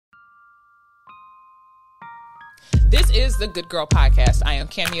This is the Good Girl Podcast. I am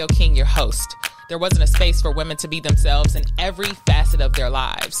Cameo King, your host. There wasn't a space for women to be themselves in every facet of their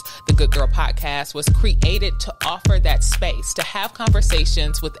lives. The Good Girl Podcast was created to offer that space, to have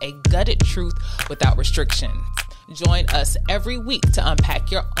conversations with a gutted truth without restrictions. Join us every week to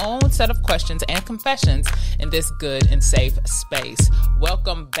unpack your own set of questions and confessions in this good and safe space.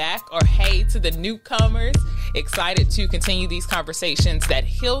 Welcome back, or hey to the newcomers. Excited to continue these conversations that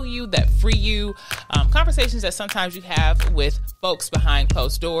heal you, that free you. Conversations that sometimes you have with folks behind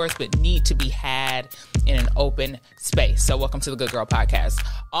closed doors, but need to be had in an open space. So welcome to the Good Girl Podcast.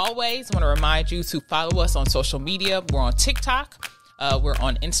 Always want to remind you to follow us on social media. We're on TikTok. We're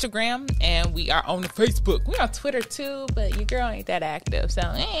on Instagram, and we are on Facebook. We're on Twitter too, but your girl ain't that active. So,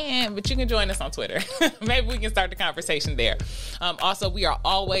 but you can join us on Twitter. Maybe we can start the conversation there. Also, we are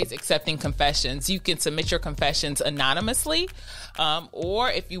always accepting confessions. You can submit your confessions anonymously,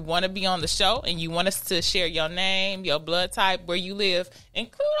 or if you want to be on the show and you want us to share your name, your blood type, where you live,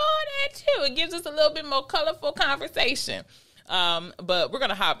 include all that too. It gives us a little bit more colorful conversation. But we're going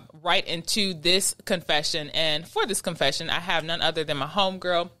to hop right into this confession. And for this confession, I have none other than my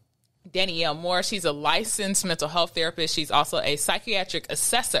homegirl, Danielle Moore. She's a licensed mental health therapist. She's also a psychiatric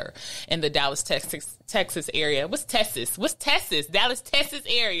assessor in the Dallas, Texas area. What's Texas? Dallas, Texas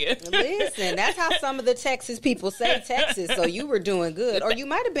area. Listen, that's how some of the Texas people say Texas. So you were doing good. Or you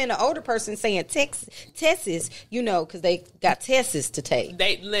might have been an older person saying Texas, you know, because they got Texas to take.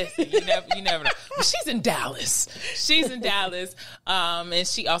 Listen, you never know. But she's in Dallas. And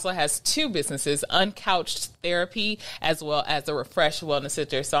she also has two businesses, UnCouched Therapy, as well as the Refresh Wellness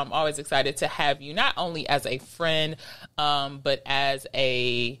Center. So I'm always excited to have you not only as a friend, but as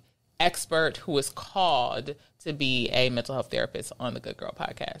a expert who is called to be a mental health therapist on the Good Girl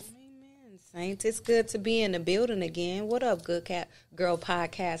Podcast. Amen, Saints. It's good to be in the building again. What up, Good Girl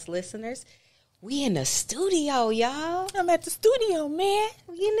Podcast listeners? We in the studio, y'all. I'm at the studio, man.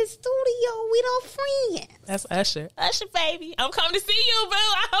 We in the studio with our friends. That's Usher. Usher, baby. I'm coming to see you, boo.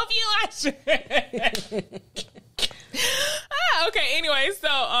 I hope you Usher. Okay, anyway,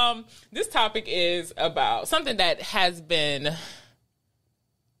 so this topic is about something that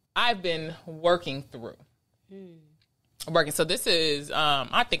I've been working through. So this is,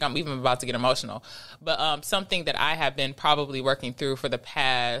 I think I'm even about to get emotional, but something that I have been probably working through for the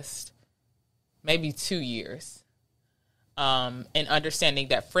past maybe 2 years, and understanding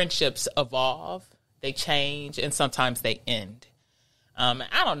that friendships evolve, they change, and sometimes they end.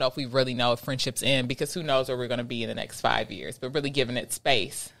 I don't know if we really know if friendships end, because who knows where we're going to be in the next 5 years, but really giving it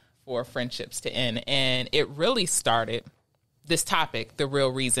space for friendships to end. And it really started, this topic, the real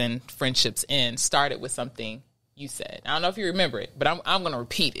reason friendships end, started with something you said. I don't know if you remember it, but I'm going to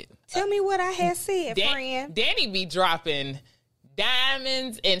repeat it. Tell me what I had said, friend. Danny be dropping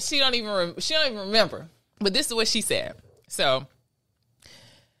diamonds, and she don't even remember. But this is what she said. So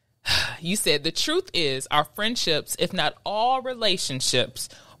you said, the truth is our friendships, if not all relationships,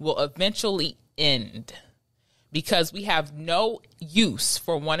 will eventually end because we have no use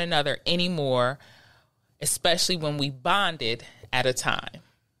for one another anymore, especially when we bonded at a time.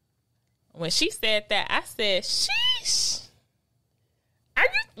 When she said that, I said, sheesh. Are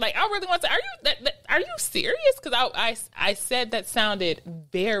you, like, I really want to, are you serious? Because I said that sounded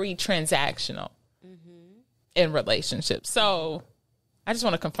very transactional in relationships. So I just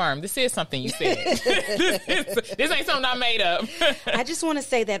want to confirm, this is something you said. This ain't something I made up. I just want to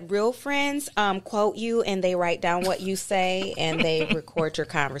say that real friends quote you, and they write down what you say, and they record your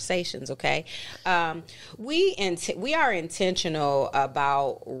conversations, okay? We are intentional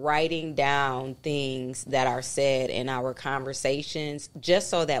about writing down things that are said in our conversations,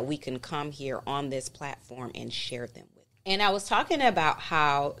 just so that we can come here on this platform and share them with you. And I was talking about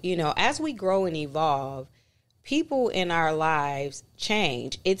how, you know, as we grow and evolve, people in our lives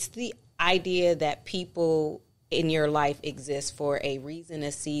change. It's the idea that people in your life exist for a reason,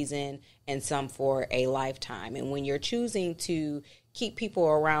 a season, and some for a lifetime. And when you're choosing to keep people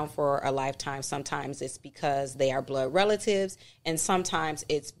around for a lifetime, sometimes it's because they are blood relatives, and sometimes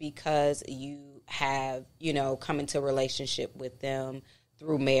it's because you have, you know, come into a relationship with them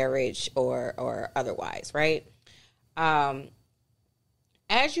through marriage or otherwise, right? As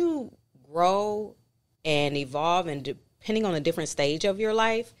you grow and evolve, and depending on the different stage of your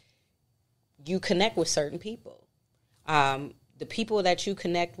life, you connect with certain people. The people that you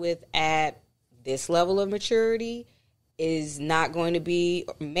connect with at this level of maturity is not going to be,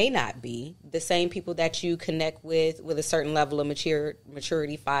 may not be, the same people that you connect with a certain level of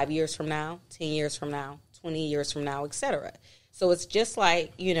maturity 5 years from now, 10 years from now, 20 years from now, etc. So it's just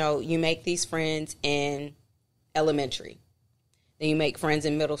like, you know, you make these friends in elementary, then you make friends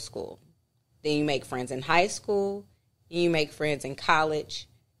in middle school, then you make friends in high school, You make friends in college.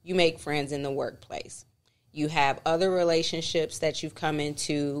 You make friends in the workplace. You have other relationships that you've come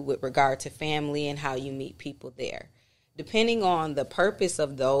into with regard to family and how you meet people there. Depending on the purpose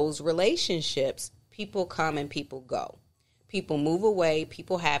of those relationships, people come and people go. People move away.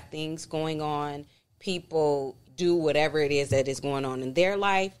 People have things going on. People do whatever it is that is going on in their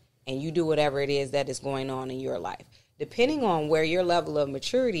life, and you do whatever it is that is going on in your life. Depending on where your level of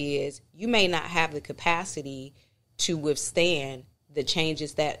maturity is, you may not have the capacity to withstand the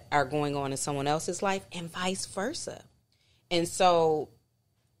changes that are going on in someone else's life, and vice versa. And so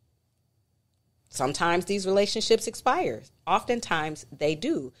sometimes these relationships expire. Oftentimes they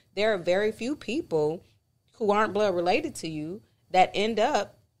do. There are very few people who aren't blood related to you that end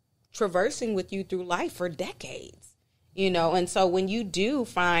up traversing with you through life for decades. And so when you do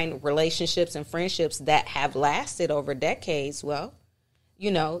find relationships and friendships that have lasted over decades, well,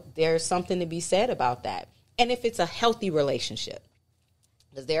 there's something to be said about that. And if it's a healthy relationship,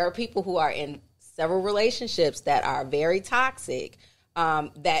 because there are people who are in several relationships that are very toxic,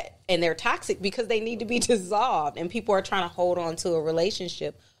 and they're toxic because they need to be dissolved, and people are trying to hold on to a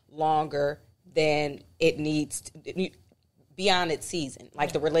relationship longer than it needs to, beyond its season,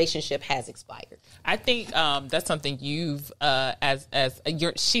 like the relationship has expired. I think that's something you've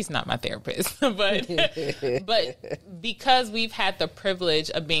she's not my therapist, but because we've had the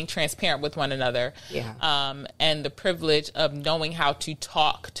privilege of being transparent with one another, and the privilege of knowing how to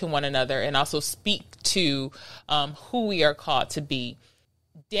talk to one another and also speak to who we are called to be.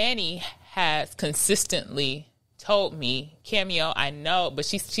 Danny has consistently told me, Cameo, I know, but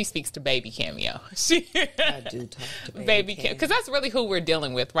she speaks to baby Cameo. I do talk to baby Cameo. Because that's really who we're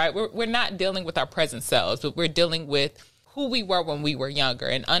dealing with, right? We're not dealing with our present selves, but we're dealing with who we were when we were younger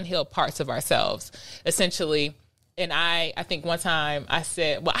and unhealed parts of ourselves, essentially. And I think one time I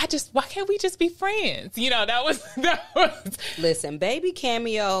said, well, why can't we just be friends? That was. Listen, baby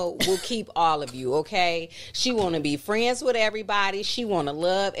Cameo will keep all of you, okay? She want to be friends with everybody. She want to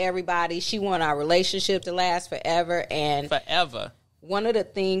love everybody. She want our relationship to last forever. And forever. One of the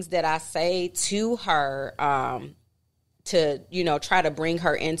things that I say to her, to, try to bring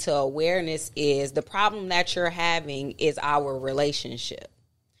her into awareness is the problem that you're having is our relationship.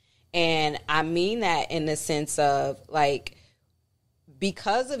 And I mean that in the sense of, like,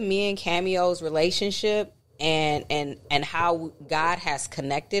 because of me and Cameo's relationship and how God has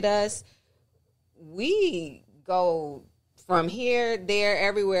connected us, we go from here, there,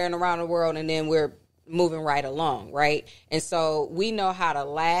 everywhere, and around the world, and then we're moving right along, right? And so we know how to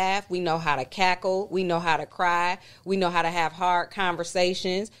laugh, we know how to cackle, we know how to cry, we know how to have hard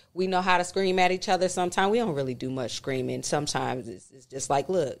conversations, we know how to scream at each other. Sometimes we don't really do much screaming. Sometimes it's just like,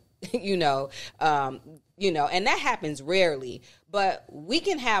 look, and that happens rarely, but we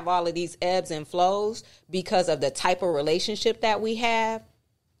can have all of these ebbs and flows because of the type of relationship that we have.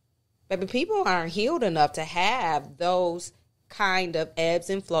 But people aren't healed enough to have those kind of ebbs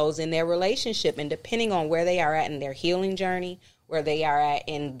and flows in their relationship. And depending on where they are at in their healing journey, where they are at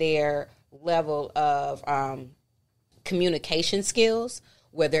in their level of communication skills,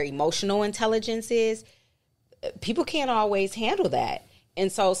 where their emotional intelligence is, people can't always handle that. And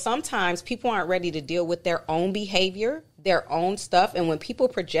so sometimes people aren't ready to deal with their own behavior, their own stuff. And when people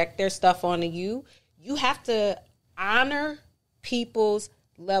project their stuff onto you, you have to honor people's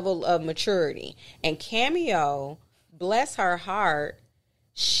level of maturity. And Cameo, bless her heart,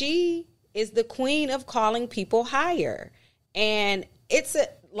 she is the queen of calling people higher. And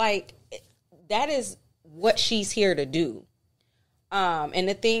that is what she's here to do. And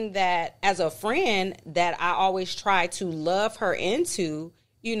the thing that, as a friend, that I always try to love her into,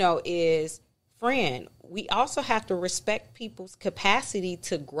 is, friend, we also have to respect people's capacity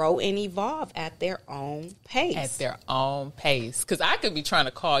to grow and evolve at their own pace. At their own pace. Because I could be trying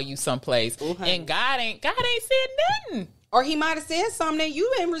to call you someplace, and God ain't said nothing. Or he might have said something that you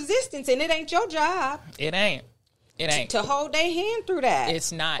in resistance, and it ain't your job. It ain't. To hold their hand through that.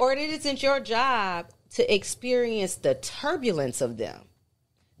 It's not. Or it isn't your job to experience the turbulence of them,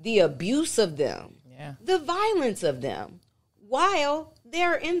 the abuse of them, the violence of them, while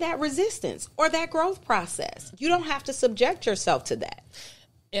they're in that resistance or that growth process. You don't have to subject yourself to that.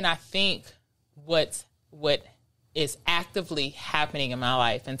 And I think what is actively happening in my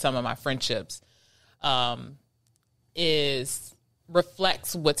life and some of my friendships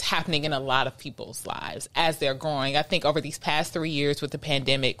reflects what's happening in a lot of people's lives as they're growing. I think over these past 3 years with the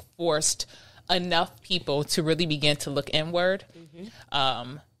pandemic forced enough people to really begin to look inward,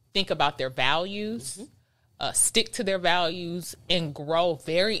 think about their values, stick to their values, and grow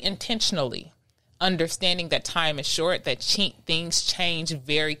very intentionally, understanding that time is short, that things change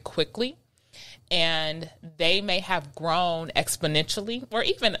very quickly. and they may have grown exponentially or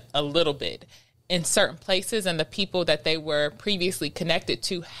even a little bit in certain places, and the people that they were previously connected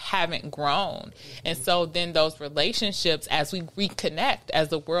to haven't grown. And so then those relationships, as we reconnect, as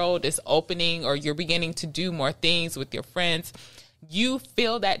the world is opening or you're beginning to do more things with your friends, you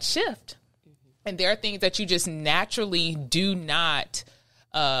feel that shift. And there are things that you just naturally do not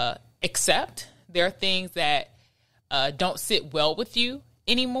accept. There are things that don't sit well with you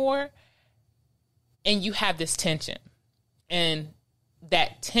anymore. And you have this tension. And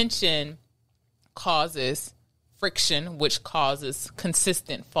that tension causes friction, which causes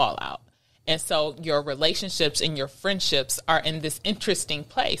consistent fallout. And so your relationships and your friendships are in this interesting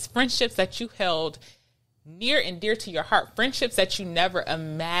place. Friendships that you held near and dear to your heart. Friendships that you never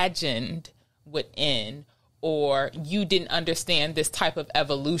imagined would end, or you didn't understand this type of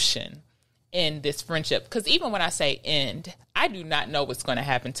evolution in this friendship. Because even when I say end, I do not know what's going to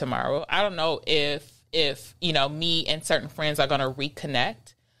happen tomorrow. I don't know if me and certain friends are going to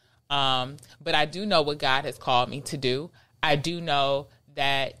reconnect. But I do know what God has called me to do. I do know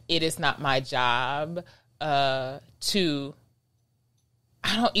that it is not my job to,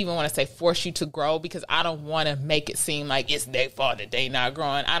 I don't even want to say force you to grow, because I don't want to make it seem like it's their fault that they not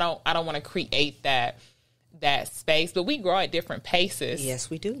growing. I don't want to create that space, but we grow at different paces. Yes,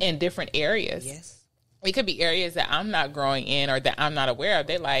 we do. In different areas. Yes. It could be areas that I'm not growing in or that I'm not aware of.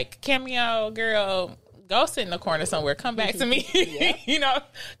 They're like, Cameo, girl, go sit in the corner somewhere. Come back to me. Yeah.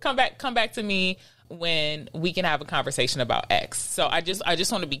 Come back to me when we can have a conversation about X. So I just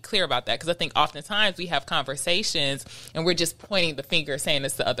want to be clear about that, because I think oftentimes we have conversations and we're just pointing the finger saying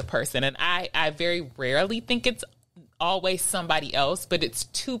it's the other person. And I very rarely think it's always somebody else, but it's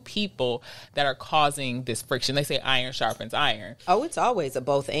two people that are causing this friction. They say iron sharpens iron. Oh, it's always a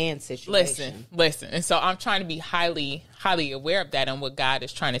both and situation. Listen. And so I'm trying to be highly, highly aware of that and what God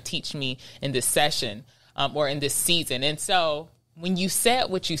is trying to teach me in this session or in this season. And so when you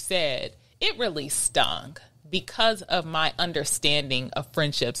said what you said, it really stung because of my understanding of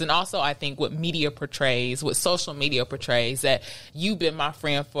friendships. And also I think what media portrays, what social media portrays, that you've been my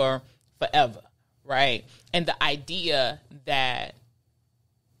friend for forever. Right. And the idea that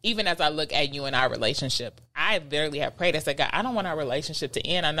even as I look at you and our relationship, I literally have prayed. I said, God, I don't want our relationship to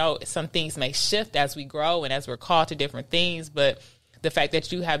end. I know some things may shift as we grow and as we're called to different things, but the fact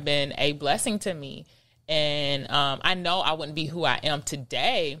that you have been a blessing to me. And I know I wouldn't be who I am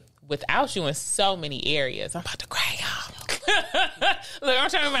today without you in so many areas. I'm about to cry, y'all. Look, I'm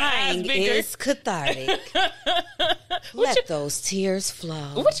trying to my eyes bigger. It's cathartic. Let those tears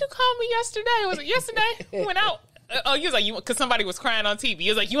flow. What you called me yesterday? Was it yesterday? We went out. Oh, you was like, because somebody was crying on TV.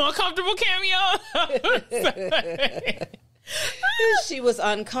 You was like, you uncomfortable, Cameo? She was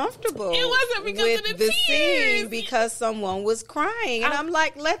uncomfortable. It wasn't because of the tears. Scene, because someone was crying. And I'm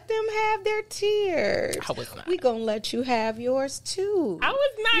like, let them have their tears. I was not. We gonna let you have yours too. I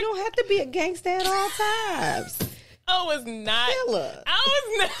was not. You don't have to be a gangster at all times. I was not.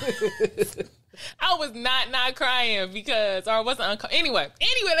 I was not crying because, or I wasn't Anyway,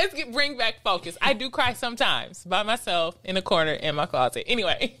 let's bring back focus. I do cry sometimes by myself in a corner in my closet.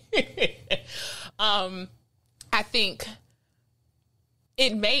 Anyway, I think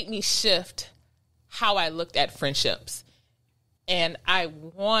it made me shift how I looked at friendships. And the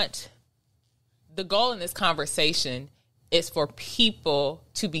goal in this conversation is for people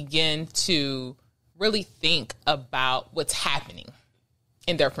to begin to really think about what's happening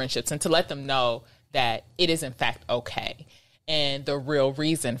in their friendships and to let them know that it is in fact okay. And the real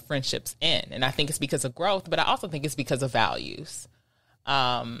reason friendships end. And I think it's because of growth, but I also think it's because of values.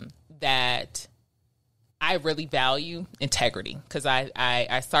 That I really value integrity, because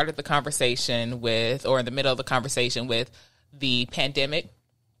I started the conversation with, or in the middle of the conversation with, the pandemic.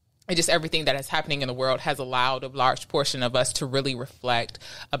 And just everything that is happening in the world has allowed a large portion of us to really reflect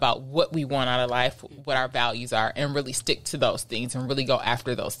about what we want out of life, what our values are, and really stick to those things and really go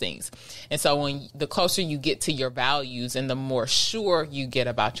after those things. And so when the closer you get to your values and the more sure you get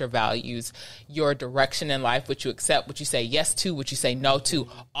about your values, your direction in life, what you accept, what you say yes to, what you say no to,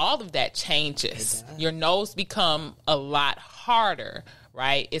 all of that changes. Your no's become a lot harder,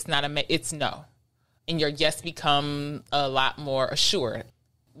 right? It's no. And your yes become a lot more assured.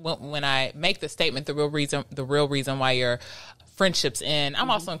 When I make the statement, the real reason why your friendships end,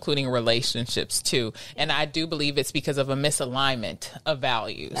 I'm also including relationships too. And I do believe it's because of a misalignment of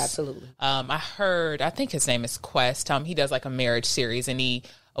values. Absolutely. I think his name is Quest. He does like a marriage series, and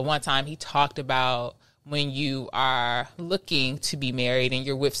one time he talked about when you are looking to be married and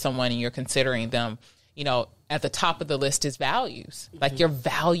you're with someone and you're considering them, at the top of the list is values. Mm-hmm. Like your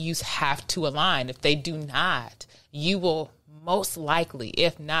values have to align. If they do not, you will most likely,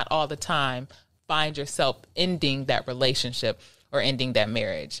 if not all the time, find yourself ending that relationship or ending that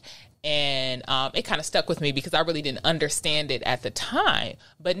marriage. And it kind of stuck with me because I really didn't understand it at the time.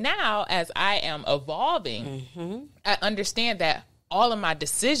 But now, as I am evolving, I understand that all of my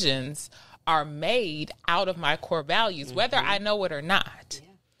decisions are made out of my core values, whether I know it or not. Yeah.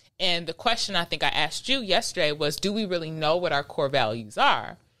 And the question I think I asked you yesterday was, do we really know what our core values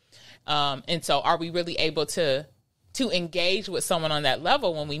are? And so are we really able to engage with someone on that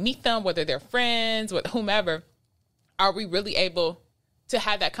level when we meet them, whether they're friends, with whomever? Are we really able to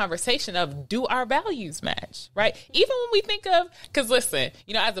have that conversation of, do our values match, right? Even when we think of, because listen,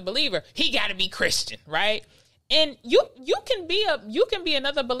 as a believer, he got to be Christian, right? And you can be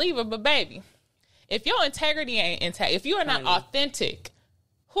another believer, but baby, if your integrity ain't intact, if you are not authentic,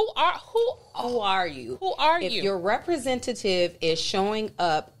 who are you? If your representative is showing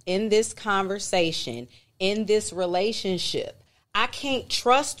up in this conversation, in this relationship, I can't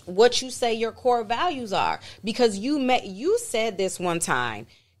trust what you say your core values are, because you said this one time.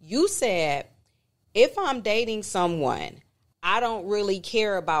 You said, if I'm dating someone, I don't really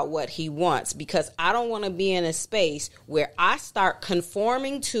care about what he wants, because I don't want to be in a space where I start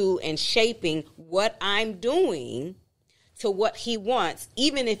conforming to and shaping what I'm doing to what he wants,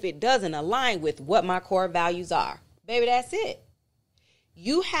 even if it doesn't align with what my core values are. Baby, that's it.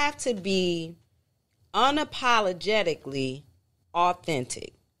 You have to be unapologetically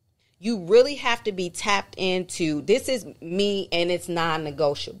authentic. You really have to be tapped into, this is me and it's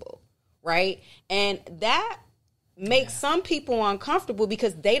non-negotiable, right? And that makes some people uncomfortable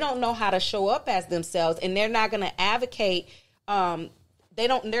because they don't know how to show up as themselves, and they're not going to advocate they're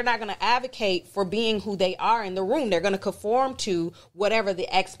not going to advocate for being who they are in the room. They're going to conform to whatever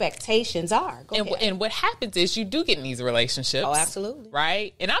the expectations are. And what happens is you do get in these relationships. Oh, absolutely.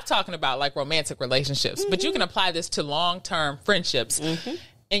 Right? And I'm talking about like romantic relationships, but you can apply this to long-term friendships.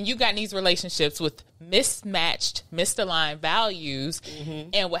 And you got in these relationships with mismatched, misaligned values.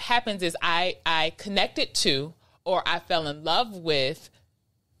 And what happens is I connected to, or I fell in love with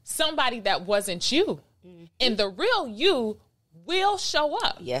somebody that wasn't you. And the real you will show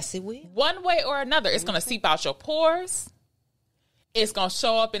up. Yes, it will. One way or another. It's going to seep out your pores. It's going to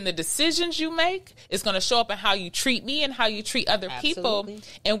show up in the decisions you make. It's going to show up in how you treat me and how you treat other people.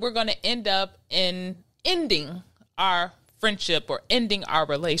 And we're going to end up in ending our friendship or ending our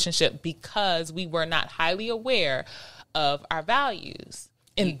relationship because we were not highly aware of our values.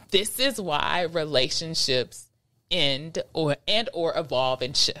 And this is why relationships end or evolve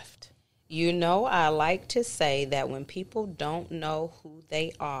and shift. I like to say that when people don't know who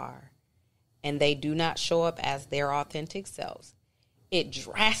they are and they do not show up as their authentic selves, it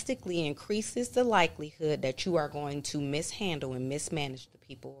drastically increases the likelihood that you are going to mishandle and mismanage the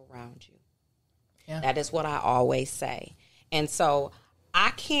people around you. Yeah. That is what I always say. And so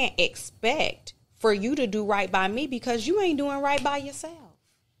I can't expect for you to do right by me because you ain't doing right by yourself.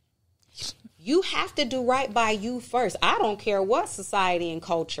 You have to do right by you first. I don't care what society and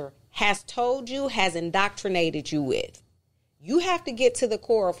culture has told you, has indoctrinated you with. You have to get to the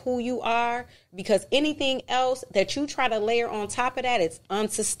core of who you are, because anything else that you try to layer on top of that, it's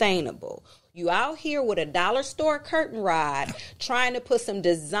unsustainable. You out here with a dollar store curtain rod trying to put some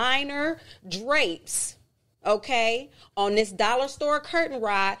designer drapes, okay, on this dollar store curtain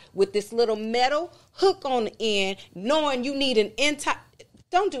rod with this little metal hook on the end, knowing you need an entire...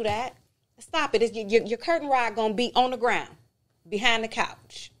 Don't do that. Stop it. Your curtain rod going to be on the ground behind the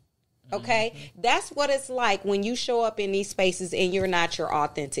couch. Okay? That's what it's like when you show up in these spaces and you're not your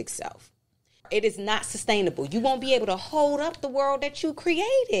authentic self. It is not sustainable. You won't be able to hold up the world that you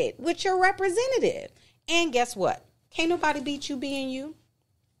created with your representative. And guess what? Can't nobody beat you being you.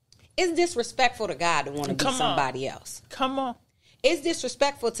 It's disrespectful to God to want to be somebody else. Come on. It's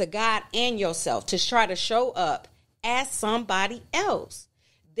disrespectful to God and yourself to try to show up as somebody else.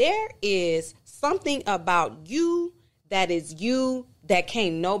 There is something about you that is you that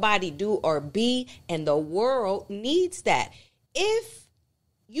can't nobody do or be, and the world needs that. If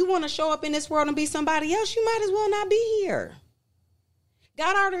you want to show up in this world and be somebody else, you might as well not be here.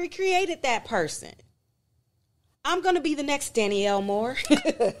 God already created that person. I'm going to be the next Danielle Moore.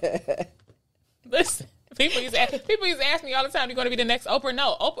 Listen, people used to ask me all the time, you're going to be the next Oprah?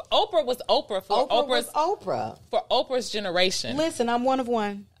 No, Oprah was Oprah for Oprah. For Oprah's generation. Listen, I'm one of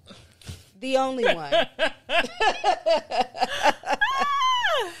one. The only one.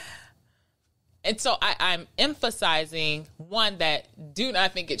 And so I'm emphasizing, one, that do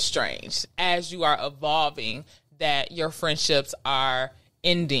not think it's strange as you are evolving that your friendships are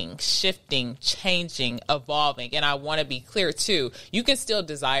ending, shifting, changing, evolving. And I want to be clear too, you can still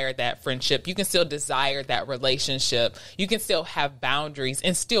desire that friendship. You can still desire that relationship. You can still have boundaries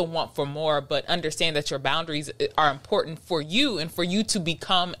and still want for more, but understand that your boundaries are important for you and for you to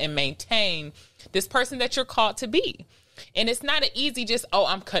become and maintain this person that you're called to be. And it's not an easy just, oh,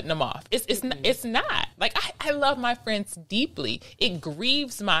 I'm cutting them off. It's not. Like, I love my friends deeply. It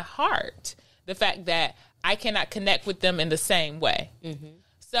grieves my heart, the fact that I cannot connect with them in the same way. Mm-hmm.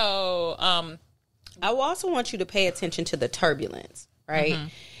 So I also want you to pay attention to the turbulence, right? Mm-hmm.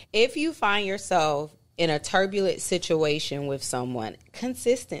 If you find yourself in a turbulent situation with someone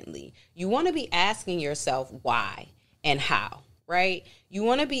consistently, you want to be asking yourself why and how, right? You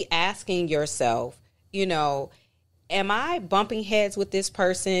want to be asking yourself, you know, am I bumping heads with this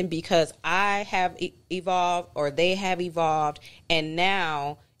person because I have evolved or they have evolved, and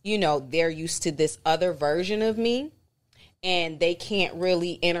now, you know, they're used to this other version of me and they can't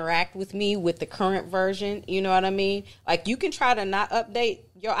really interact with me with the current version. You know what I mean? Like, you can try to not update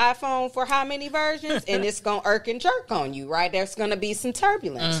your iPhone for how many versions and it's going to irk and jerk on you, right? There's going to be some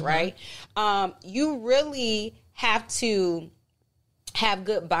turbulence, right? You really have to have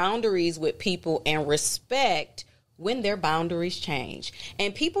good boundaries with people and respect when their boundaries change.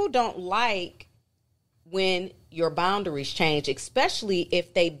 And people don't like when your boundaries change, especially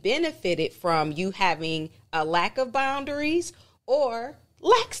if they benefited from you having a lack of boundaries or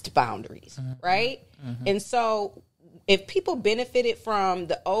laxed boundaries, right? Mm-hmm. And so if people benefited from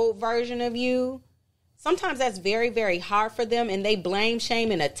the old version of you, sometimes that's very, very hard for them, and they blame,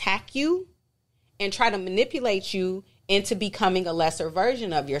 shame, and attack you and try to manipulate you into becoming a lesser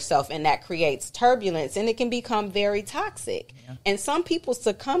version of yourself, and that creates turbulence, and it can become very toxic. Yeah. And some people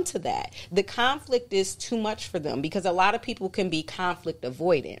succumb to that. The conflict is too much for them because a lot of people can be conflict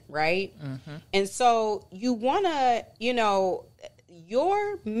avoidant, right? Mm-hmm. And so you want to, you know,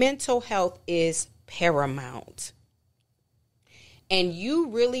 your mental health is paramount, and you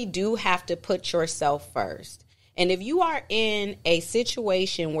really do have to put yourself first. And if you are in a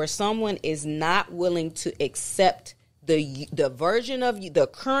situation where someone is not willing to accept the version of you, the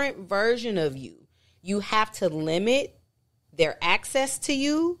current version of you, you have to limit their access to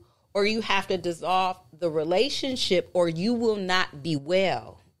you, or you have to dissolve the relationship, or you will not be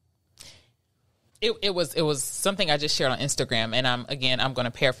well. It was something I just shared on Instagram, and I'm going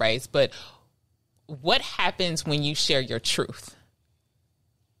to paraphrase, but what happens when you share your truth?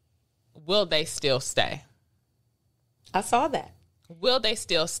 Will they still stay? I saw that. Will they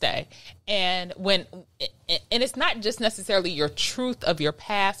still stay? And it's not just necessarily your truth of your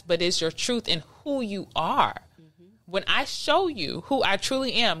past, but it's your truth in who you are. Mm-hmm. When I show you who I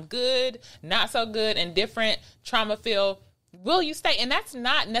truly am, good, not so good, indifferent, trauma-filled, will you stay? And that's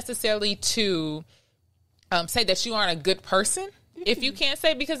not necessarily to say that you aren't a good person. Mm-hmm. If you can't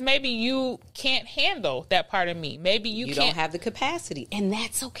say, because maybe you can't handle that part of me. Maybe you don't have the capacity, and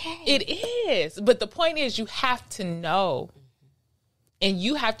that's okay. It is. But the point is, you have to know. And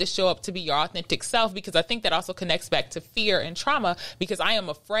you have to show up to be your authentic self, because I think that also connects back to fear and trauma, because I am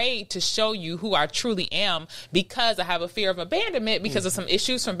afraid to show you who I truly am because I have a fear of abandonment because of some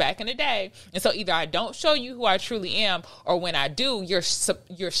issues from back in the day. And so either I don't show you who I truly am, or when I do, you're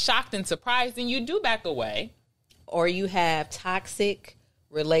shocked and surprised and you do back away. Or you have toxic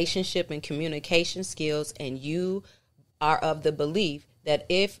relationship and communication skills, and you are of the belief that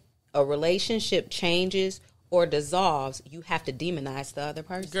if a relationship changes or dissolves, you have to demonize the other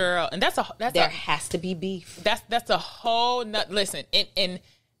person. Girl, and there has to be beef. That's a whole listen, and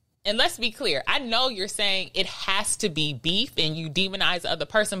let's be clear. I know you're saying it has to be beef and you demonize the other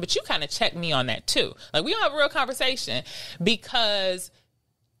person, but you kind of check me on that too. Like, we don't have a real conversation, because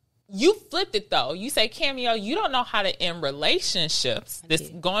you flipped it though. You say, Cameo, you don't know how to end relationships. This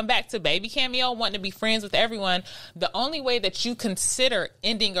going back to baby Cameo wanting to be friends with everyone. The only way that you consider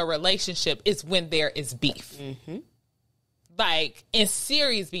ending a relationship is when there is beef. Mm-hmm. Like, in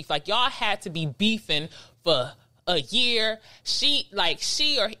serious beef. Like, y'all had to be beefing for a year. She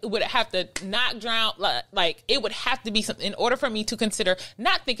would have to knock drown. Like, it would have to be something in order for me to consider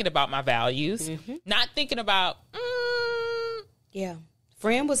not thinking about my values, not thinking about, yeah.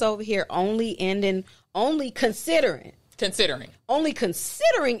 Friend was over here only considering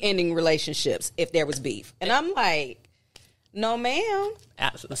ending relationships if there was beef. And I'm like, no, ma'am.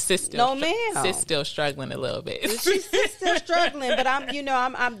 Sis still struggling a little bit. She's still struggling, but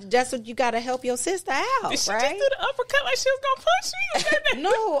I'm that's what you got to help your sister out, did she right? Just do the uppercut like she was gonna punch you?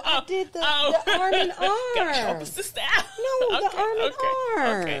 No, I did the arm and arm. Gotta help a sister out. No, the arm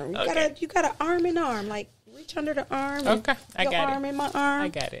and arm. You gotta arm and arm, like, Reach under the arm. Okay, I got it. Your arm in my arm. I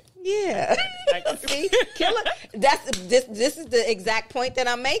got it. Yeah. See, killer. This is the exact point that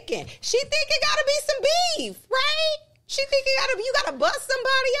I'm making. She think it gotta be some beef, right? She think you gotta bust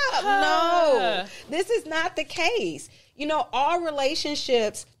somebody up. No, this is not the case. You know, all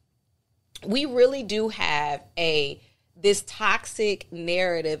relationships, we really do have this toxic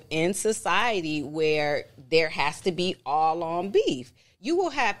narrative in society where there has to be all on beef. You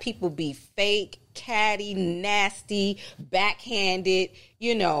will have people be fake, catty, nasty, backhanded,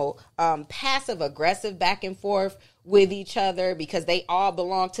 passive aggressive back and forth with each other because they all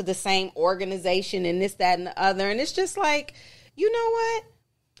belong to the same organization and this, that, and the other. And it's just like, you know what?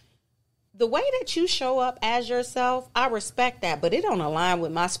 The way that you show up as yourself, I respect that, but it don't align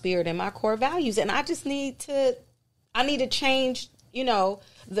with my spirit and my core values. And I just need to change,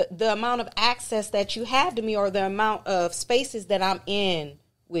 the amount of access that you have to me or the amount of spaces that I'm in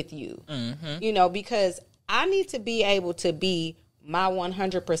with you, because I need to be able to be my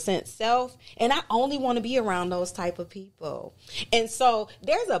 100% self, and I only want to be around those type of people. And so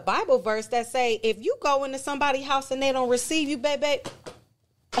there's a Bible verse that say, if you go into somebody's house and they don't receive you, baby,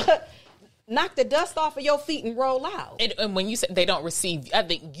 knock the dust off of your feet and roll out. And when you say they don't receive, I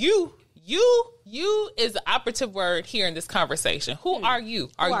think you is the operative word here in this conversation. Who are you?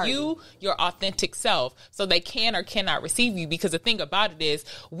 Are you your authentic self? So they can or cannot receive you, because the thing about it is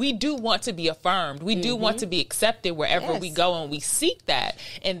we do want to be affirmed. We do want to be accepted wherever we go, and we seek that.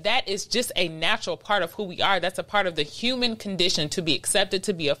 And that is just a natural part of who we are. That's a part of the human condition, to be accepted,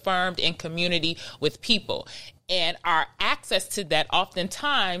 to be affirmed in community with people. And our access to that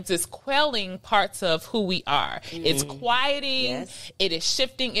oftentimes is quelling parts of who we are. It's quieting, it is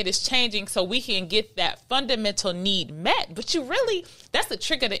shifting, it is changing, so we can get that fundamental need met. But that's the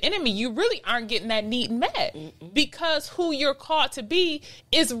trick of the enemy. You really aren't getting that need met because who you're called to be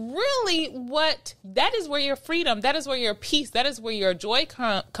is really that is where your freedom, that is where your peace, that is where your joy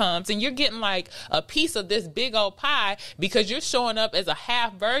comes. And you're getting like a piece of this big old pie because you're showing up as a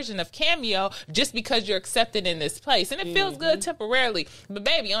half version of Cameo just because you're accepted in this place. And it feels good temporarily. But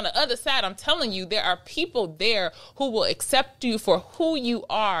baby, on the other side, I'm telling you, there are people there who will accept you for who you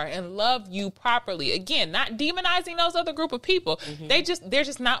are and love you properly. Again, not demonizing those other group of people. They're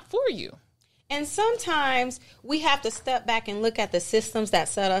just not for you. And sometimes we have to step back and look at the systems that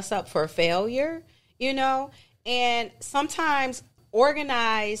set us up for failure, and sometimes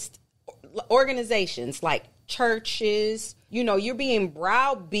organizations like churches, you're being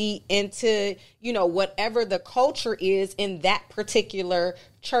browbeat into, whatever the culture is in that particular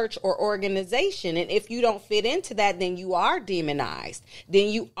church or organization. And if you don't fit into that, then you are demonized. Then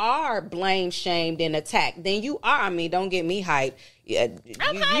you are blamed, shamed, and attacked. Then you are, don't get me hyped.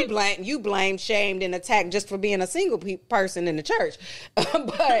 You blame, shamed, and attacked just for being a single person in the church.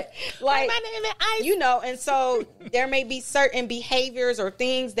 But and so there may be certain behaviors or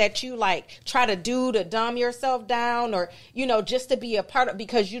things that you try to do to dumb yourself down, or just to be a part of,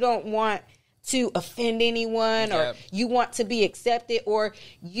 because you don't want to offend anyone, or you want to be accepted, or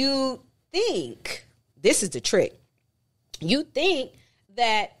you think, this is the trick, you think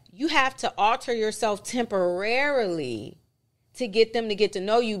that you have to alter yourself temporarily to get them to get to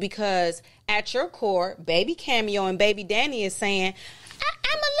know you, because at your core, baby Cameo and baby Danny is saying,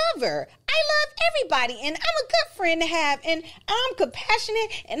 I'm a lover. I love everybody, and I'm a good friend to have, and I'm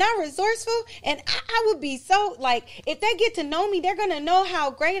compassionate, and I'm resourceful, and I would be so, if they get to know me, they're going to know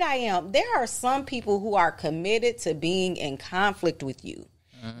how great I am. There are some people who are committed to being in conflict with you.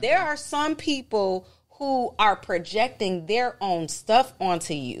 There are some people who are projecting their own stuff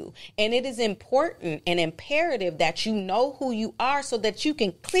onto you. And it is important and imperative that you know who you are so that you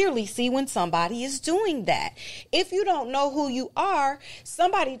can clearly see when somebody is doing that. If you don't know who you are,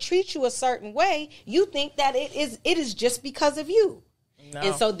 somebody treats you a certain way, you think that it is just because of you. No.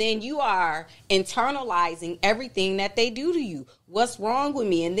 And so then you are internalizing everything that they do to you. What's wrong with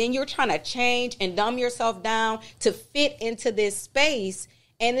me? And then you're trying to change and dumb yourself down to fit into this space.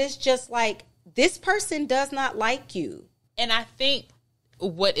 And it's just like, this person does not like you. And I think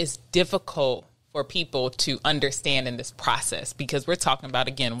what is difficult for people to understand in this process, because we're talking about,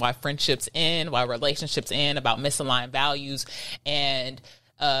 again, why friendships end, why relationships end, about misaligned values, and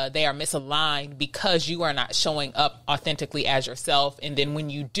they are misaligned because you are not showing up authentically as yourself. And then when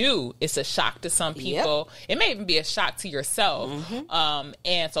you do, it's a shock to some people. Yep. It may even be a shock to yourself.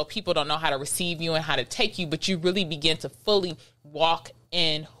 And so people don't know how to receive you and how to take you, but you really begin to fully walk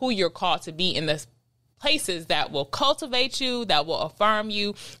in who you're called to be in the places that will cultivate you, that will affirm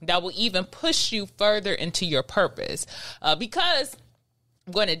you, that will even push you further into your purpose. Because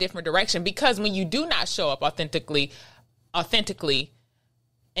I'm going a different direction, because when you do not show up authentically,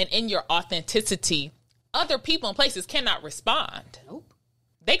 and in your authenticity, other people and places cannot respond. Nope.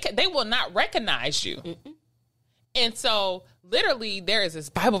 They will not recognize you. Mm-mm. And so literally there is this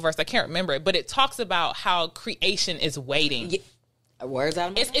Bible verse, I can't remember it, but it talks about how creation is waiting. Yeah. Words out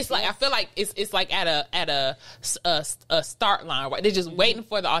of my it's like, I feel like it's like at a start line, right? They're just waiting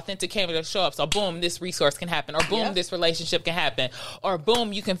for the authentic Cameo to show up. So boom, this resource can happen, or boom, this relationship can happen, or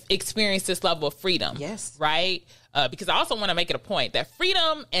boom, you can experience this level of freedom. Yes. Right? Because I also want to make it a point that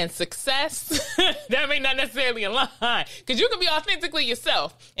freedom and success, that may not necessarily align. Because you can be authentically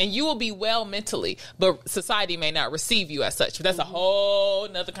yourself and you will be well mentally, but society may not receive you as such. But that's a whole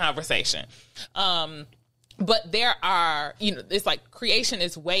nother conversation. But there are, it's like creation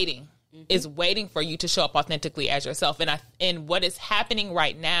is waiting, is waiting for you to show up authentically as yourself. And what is happening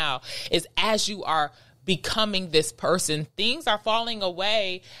right now is as you are becoming this person, things are falling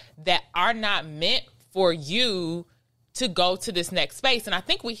away that are not meant for you to go to this next space. And I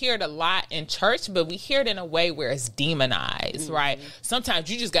think we hear it a lot in church, but we hear it in a way where it's demonized, right? Sometimes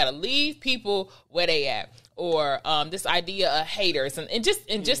you just got to leave people where they at. Or this idea of haters and just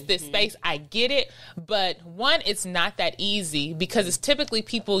in just this space, I get it. But one, it's not that easy because it's typically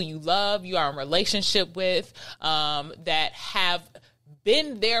people you love, you are in relationship with, that have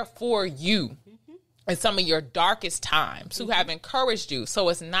been there for you in some of your darkest times, who have encouraged you. So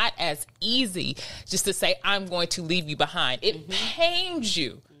it's not as easy just to say, I'm going to leave you behind. It pains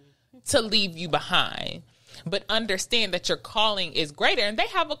you to leave you behind, but understand that your calling is greater and they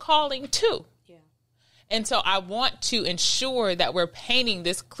have a calling too. And so I want to ensure that we're painting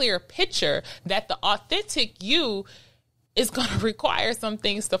this clear picture that the authentic you is going to require some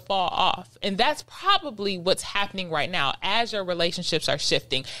things to fall off. And that's probably what's happening right now as your relationships are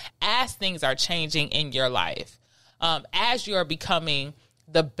shifting, as things are changing in your life, as you are becoming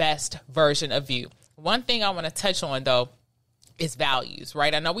the best version of you. One thing I want to touch on, though, is values,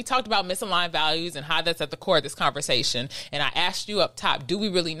 right? I know we talked about misaligned values and how that's at the core of this conversation. And I asked you up top, do we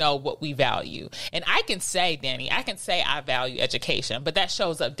really know what we value? And I can say, Danny, I value education, but that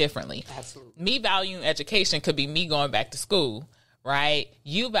shows up differently. Absolutely. Me valuing education could be me going back to school, right?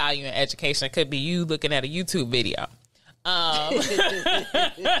 You valuing education could be you looking at a YouTube video.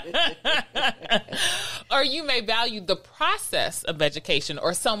 Or you may value the process of education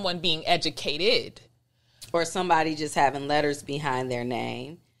or someone being educated. Or somebody just having letters behind their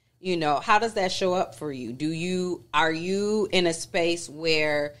name. How does that show up for you? Are you in a space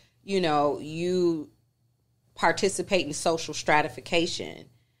where, you participate in social stratification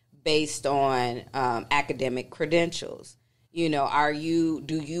based on academic credentials? Do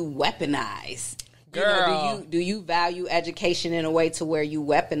you weaponize? Girl. Do you value education in a way to where you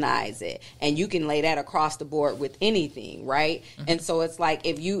weaponize it? And you can lay that across the board with anything, right? Mm-hmm. And so it's like,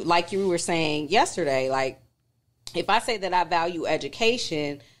 if you, like you were saying yesterday, like, if I say that I value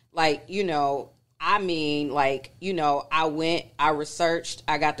education, like, I researched,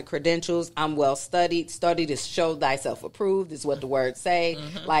 I got the credentials, I'm well studied to show thyself approved is what the words say.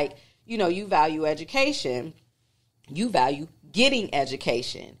 Mm-hmm. Like, you value education, you value getting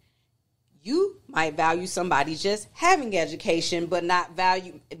education. You might value somebody just having education, but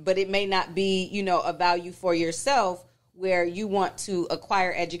it may not be, a value for yourself where you want to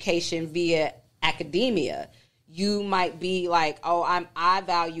acquire education via academia. You might be like, I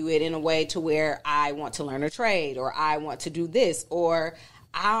value it in a way to where I want to learn a trade, or I want to do this, or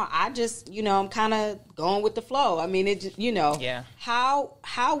I just, I'm kind of going with the flow. I mean, it just, yeah.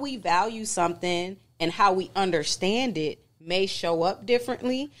 How we value something and how we understand it may show up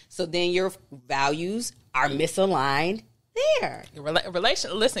differently. So then your values are misaligned there.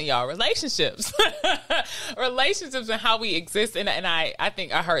 Listen, y'all, relationships and how we exist. And I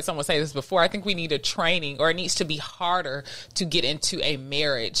think I heard someone say this before. I think we need a training, or it needs to be harder to get into a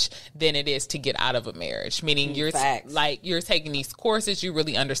marriage than it is to get out of a marriage. Meaning you're taking these courses, you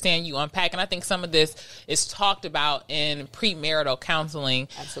really understand, you unpack. And I think some of this is talked about in premarital counseling.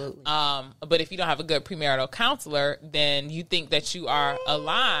 Absolutely. But if you don't have a good premarital counselor, then you think that you are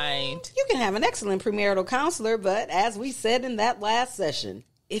aligned. You can have an excellent premarital counselor, but as we said in that last session,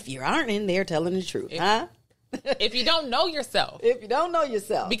 if you aren't in there telling the truth, if you don't know yourself.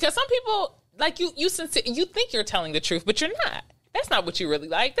 Because some people, like you think you're telling the truth, but you're not. That's not what you really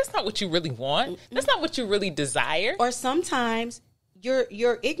like. That's not what you really want. That's not what you really desire. Or sometimes your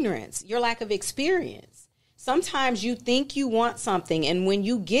ignorance, your lack of experience. Sometimes you think you want something, and when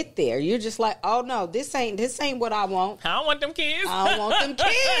you get there, you're just like, oh no, this ain't what I want. I don't want them kids. I don't want them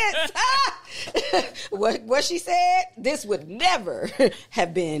kids. What she said, this would never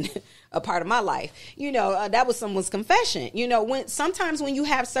have been a part of my life. That was someone's confession. Sometimes when you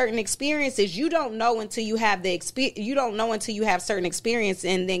have certain experiences, you don't know until you have certain experience,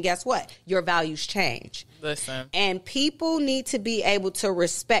 and then guess what? Your values change. Listen. And people need to be able to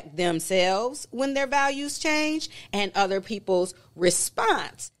respect themselves when their values change and other people's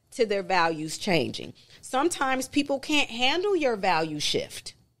response to their values changing. Sometimes people can't handle your value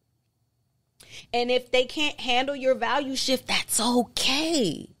shift. And if they can't handle your value shift, that's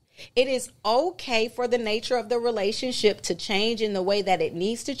okay. It is okay for the nature of the relationship to change in the way that it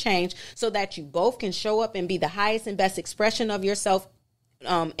needs to change so that you both can show up and be the highest and best expression of yourself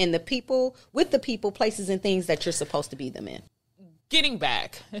in the people, with the people, places, and things that you're supposed to be them in. Getting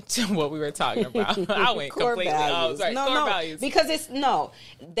back to what we were talking about, I went core completely. Values. Core values. Because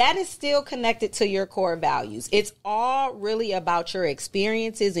that is still connected to your core values. It's all really about your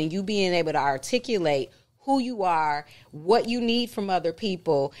experiences and you being able to articulate who you are, what you need from other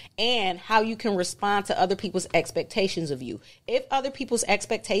people, and how you can respond to other people's expectations of you. If other people's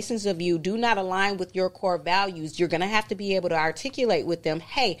expectations of you do not align with your core values, you're going to have to be able to articulate with them,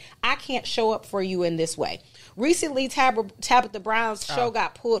 hey, I can't show up for you in this way. Recently, Tabitha Brown's show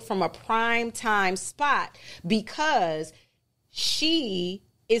got pulled from a prime time spot because she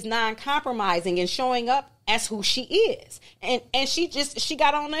is non-compromising and showing up as who she is. And she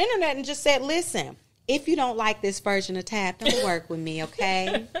got on the internet and just said, listen, if you don't like this version of Tab, don't work with me,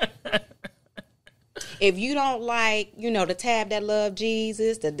 okay? If you don't like, the Tab that love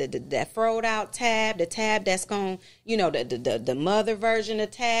Jesus, that throwed out Tab, the Tab that's going, the mother version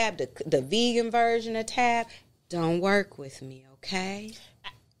of Tab, the vegan version of Tab, don't work with me, okay?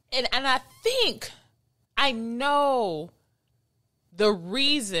 And I think I know the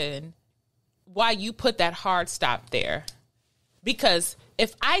reason why you put that hard stop there. Because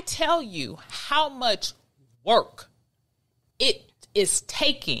if I tell you how much work it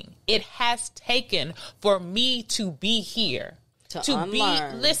has taken for me to be here, to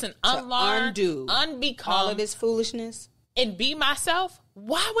unlearn, unlearn, undo, unbecome all of this foolishness, and be myself,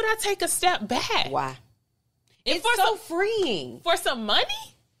 why would I take a step back? Why? And it's so freeing. For some money?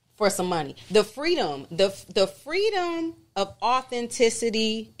 For some money. The freedom of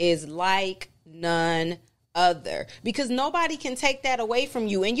authenticity is like none other, because nobody can take that away from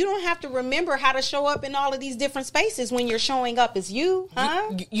you, and you don't have to remember how to show up in all of these different spaces when you're showing up as you,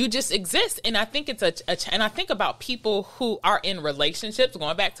 huh? You just exist. And I think it's and I think about people who are in relationships,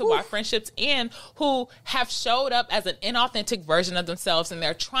 going back to our friendships, and who have showed up as an inauthentic version of themselves, and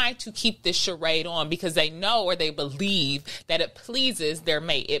they're trying to keep this charade on because they know or they believe that it pleases their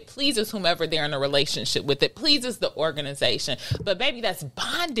mate, it pleases whomever they're in a relationship with, it pleases the organization. But baby, that's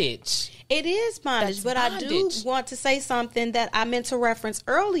bondage. It is bondage, but I do want to say something that I meant to reference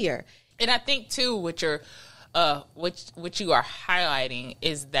earlier. And I think too, what you are highlighting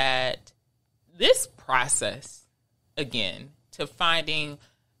is that this process, again, to finding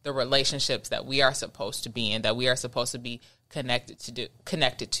the relationships that we are supposed to be in, that we are supposed to be connected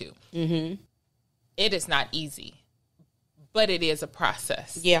to, mm-hmm. It is not easy, but it is a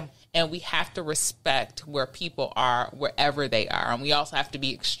process. Yeah. And we have to respect where people are, wherever they are. And we also have to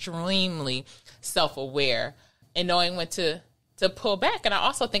be extremely self-aware and knowing when to pull back. And I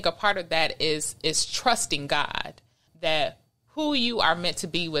also think a part of that is trusting God, that who you are meant to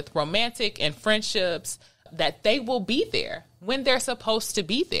be with romantic and friendships, that they will be there when they're supposed to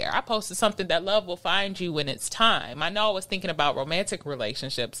be there. I posted something that love will find you when it's time. I know I was thinking about romantic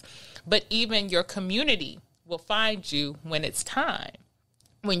relationships, but even your community will find you when it's time,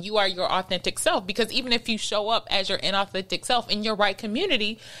 when you are your authentic self. Because even if you show up as your inauthentic self in your right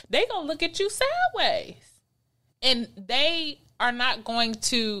community, they gonna look at you sideways, and they are not going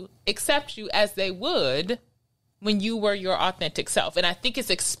to accept you as they would when you were your authentic self. And I think it's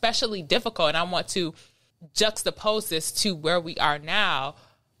especially difficult, and I want to juxtapose this to where we are now,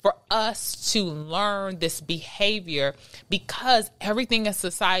 for us to learn this behavior, because everything in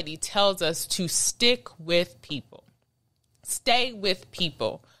society tells us to stick with people. Stay with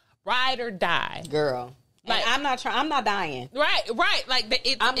people, ride or die, girl. Like, I'm not dying. Right.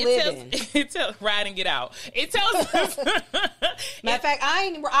 I'm living. It tells ride and get out. It tells us. Matter of fact,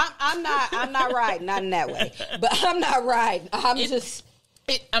 I'm not riding, not in that way. But I'm not riding.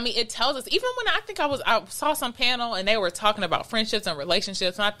 It tells us, even when I saw some panel and they were talking about friendships and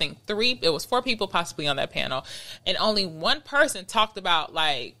relationships, and I think it was 4 people possibly on that panel, and only one person talked about,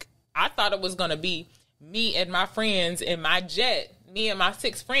 like, I thought it was going to be me and my friends in my jet me and my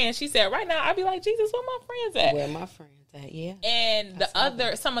 6 friends, she said, right now, I'd be like, Jesus, where my friends at? Where my friends at, yeah. And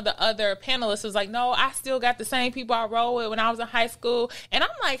some of the other panelists was like, no, I still got the same people I rolled with when I was in high school. And I'm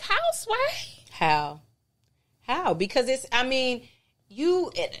like, how, Sway? How? Because it's, I mean,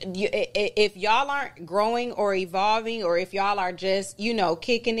 if y'all aren't growing or evolving, or if y'all are just,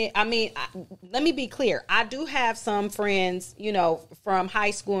 kicking it. I mean, let me be clear. I do have some friends, from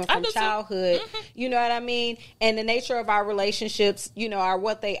high school and from childhood, you know what I mean? And the nature of our relationships, are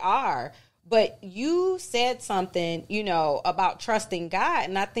what they are. But you said something, about trusting God.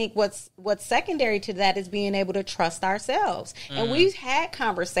 And I think what's secondary to that is being able to trust ourselves. And we've had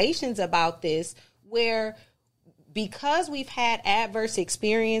conversations about this where, because we've had adverse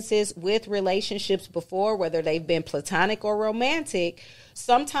experiences with relationships before, whether they've been platonic or romantic,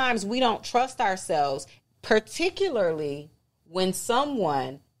 sometimes we don't trust ourselves, particularly when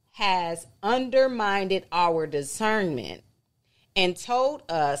someone has undermined our discernment and told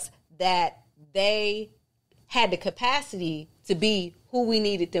us that they had the capacity to be who we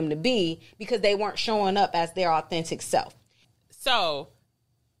needed them to be because they weren't showing up as their authentic self. So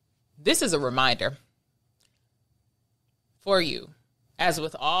this is a reminder for you, as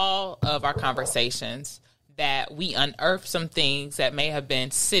with all of our conversations, that we unearth some things that may have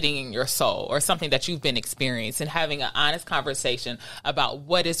been sitting in your soul or something that you've been experiencing, and having an honest conversation about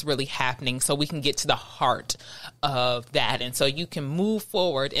what is really happening so we can get to the heart of that. And so you can move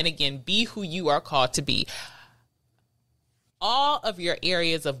forward and, again, be who you are called to be. All of your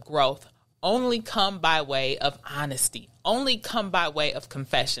areas of growth only come by way of honesty, only come by way of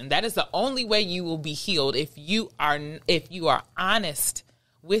confession. That is the only way you will be healed, if you are honest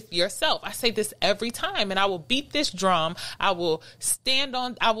with yourself. I say this every time, and I will beat this drum. I will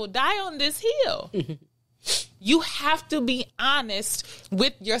die on this hill. You have to be honest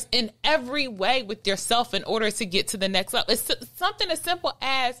in every way with yourself in order to get to the next level. It's something as simple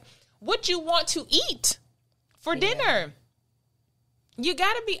as what you want to eat for dinner. You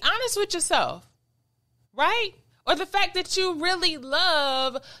got to be honest with yourself, right? Or the fact that you really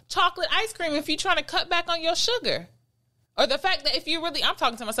love chocolate ice cream if you're trying to cut back on your sugar. Or the fact that I'm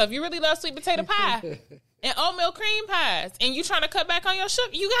talking to myself, you really love sweet potato pie and oatmeal cream pies and you trying to cut back on your sugar,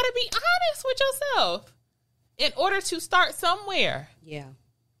 you got to be honest with yourself in order to start somewhere. Yeah.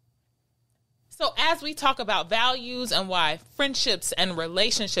 So as we talk about values and why friendships and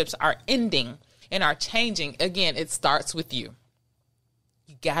relationships are ending and are changing, again, it starts with you.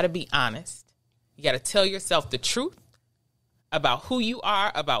 You got to be honest. You got to tell yourself the truth about who you are,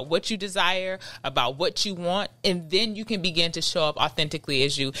 about what you desire, about what you want, and then you can begin to show up authentically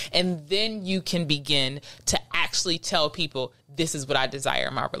as you, and then you can begin to actually tell people, this is what I desire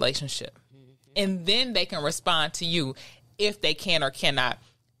in my relationship. And then they can respond to you if they can or cannot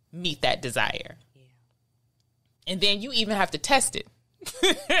meet that desire. Yeah. And then you even have to test it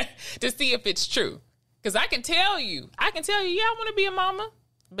to see if it's true. Because I can tell you, yeah, I want to be a mama.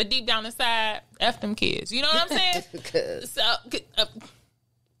 But deep down inside, F them kids. You know what I'm saying?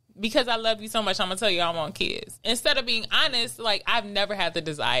 Because I love you so much, I'm going to tell you I want kids. Instead of being honest, like, I've never had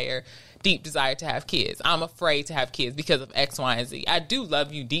the deep desire to have kids. I'm afraid to have kids because of X, Y, and Z. I do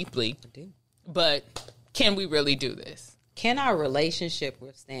love you deeply. I do. But can we really do this? Can our relationship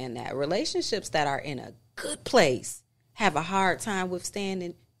withstand that? Relationships that are in a good place have a hard time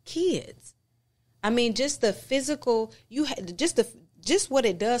withstanding kids. I mean, just the physical, just what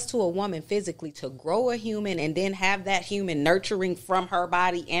it does to a woman physically to grow a human and then have that human nurturing from her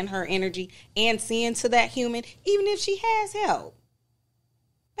body and her energy and seeing to that human, even if she has help.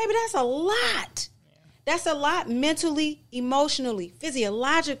 Baby, that's a lot. Yeah. That's a lot mentally, emotionally,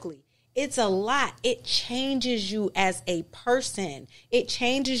 physiologically. It's a lot. It changes you as a person. It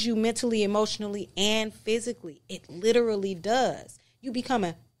changes you mentally, emotionally, and physically. It literally does. You become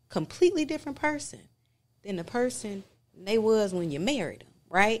a completely different person than the person they was when you married them,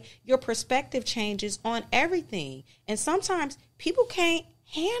 right? Your perspective changes on everything. And sometimes people can't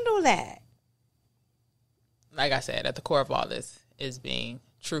handle that. Like I said, at the core of all this is being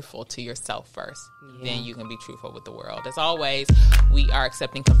truthful to yourself first. Yeah. Then you can be truthful with the world. As always, we are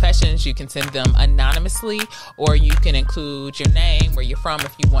accepting confessions. You can send them anonymously, or you can include your name, where you're from,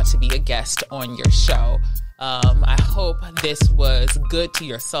 if you want to be a guest on your show. I hope this was good to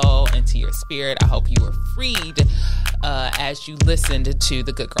your soul and to your spirit. I hope you were freed as you listened to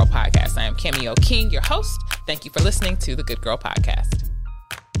the Good Girl Podcast. I am Cameo King, your host. Thank you for listening to the Good Girl Podcast.